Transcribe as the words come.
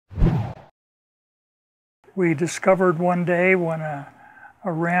we discovered one day when a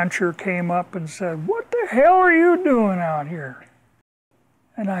rancher came up and said, "What the hell are you doing out here?"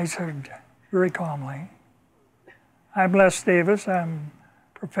 And I said very calmly, "I'm Les Davis. I'm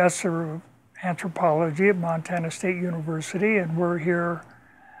professor of anthropology at Montana State University, and we're here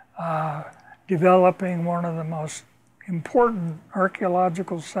developing one of the most important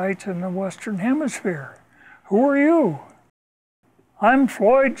archaeological sites in the Western Hemisphere. Who are you?" "I'm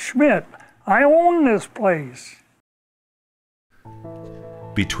Floyd Schmidt. I own this place."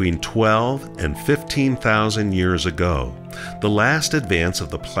 Between 12 and 15,000 years ago, the last advance of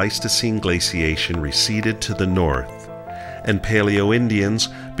the Pleistocene glaciation receded to the north, and Paleo-Indians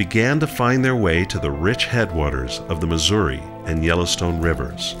began to find their way to the rich headwaters of the Missouri and Yellowstone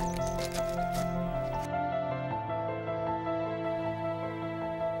rivers.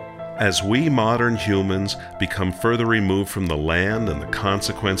 As we modern humans become further removed from the land and the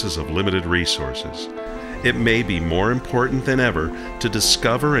consequences of limited resources, it may be more important than ever to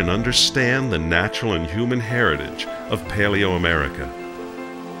discover and understand the natural and human heritage of Paleo-America.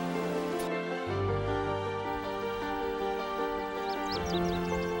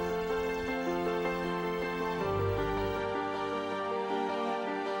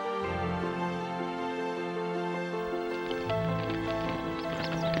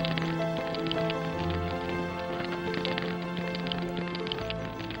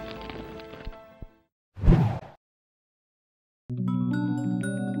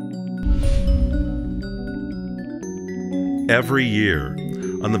 Every year,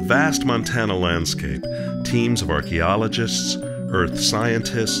 on the vast Montana landscape, teams of archaeologists, earth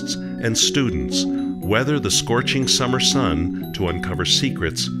scientists, and students weather the scorching summer sun to uncover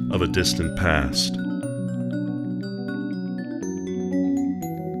secrets of a distant past.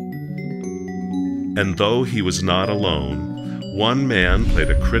 And though he was not alone, one man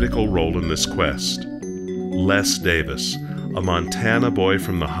played a critical role in this quest. Les Davis, a Montana boy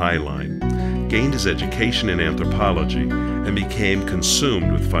from the Highline, gained his education in anthropology and became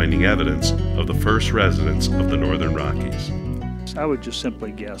consumed with finding evidence of the first residents of the Northern Rockies. I would just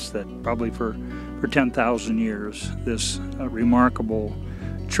simply guess that probably for 10,000 years, this remarkable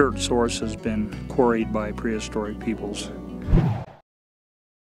chert source has been quarried by prehistoric peoples.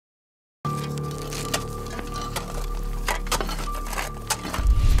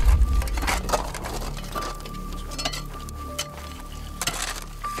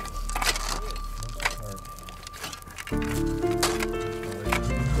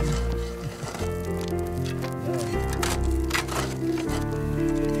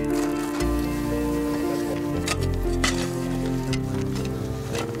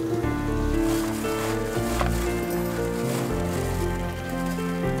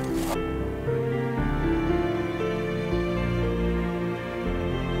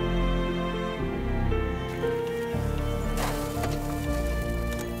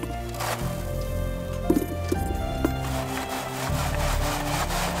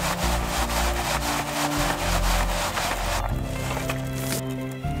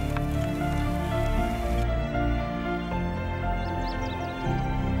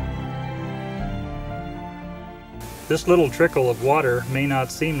 This little trickle of water may not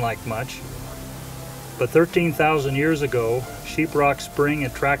seem like much, but 13,000 years ago, Sheeprock Spring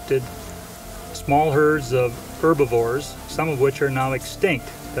attracted small herds of herbivores, some of which are now extinct.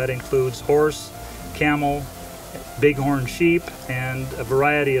 That includes horse, camel, bighorn sheep, and a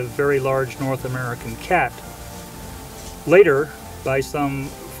variety of very large North American cat. Later, by some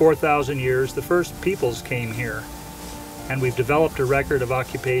 4,000 years, the first peoples came here, and we've developed a record of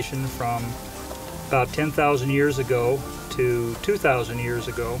occupation from about 10,000 years ago to 2,000 years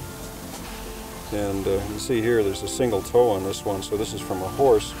ago. And you see here there's a single toe on this one, so this is from a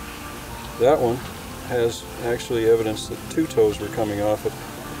horse. That one has actually evidence that two toes were coming off it,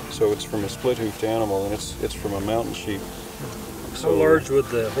 so it's from a split-hoofed animal, and it's from a mountain sheep. How large would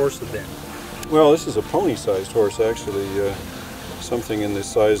the horse have been? Well, this is a pony-sized horse actually, something in the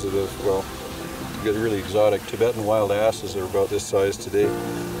size of the, well, you get really exotic Tibetan wild asses are about this size today,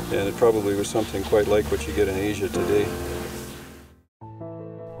 and it probably was something quite like what you get in Asia today.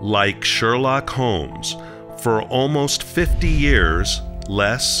 Like Sherlock Holmes, for almost 50 years,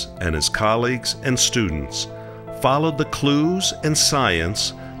 Les and his colleagues and students followed the clues and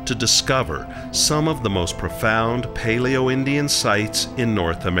science to discover some of the most profound Paleo-Indian sites in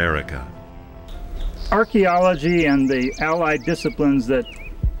North America. Archaeology and the allied disciplines that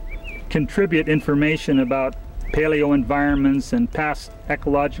contribute information about paleo environments and past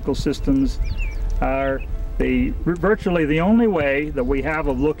ecological systems are virtually the only way that we have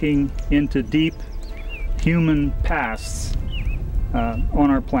of looking into deep human pasts on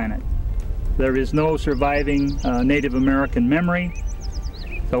our planet. There is no surviving Native American memory,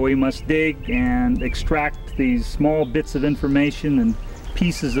 so we must dig and extract these small bits of information and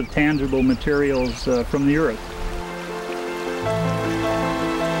pieces of tangible materials from the earth.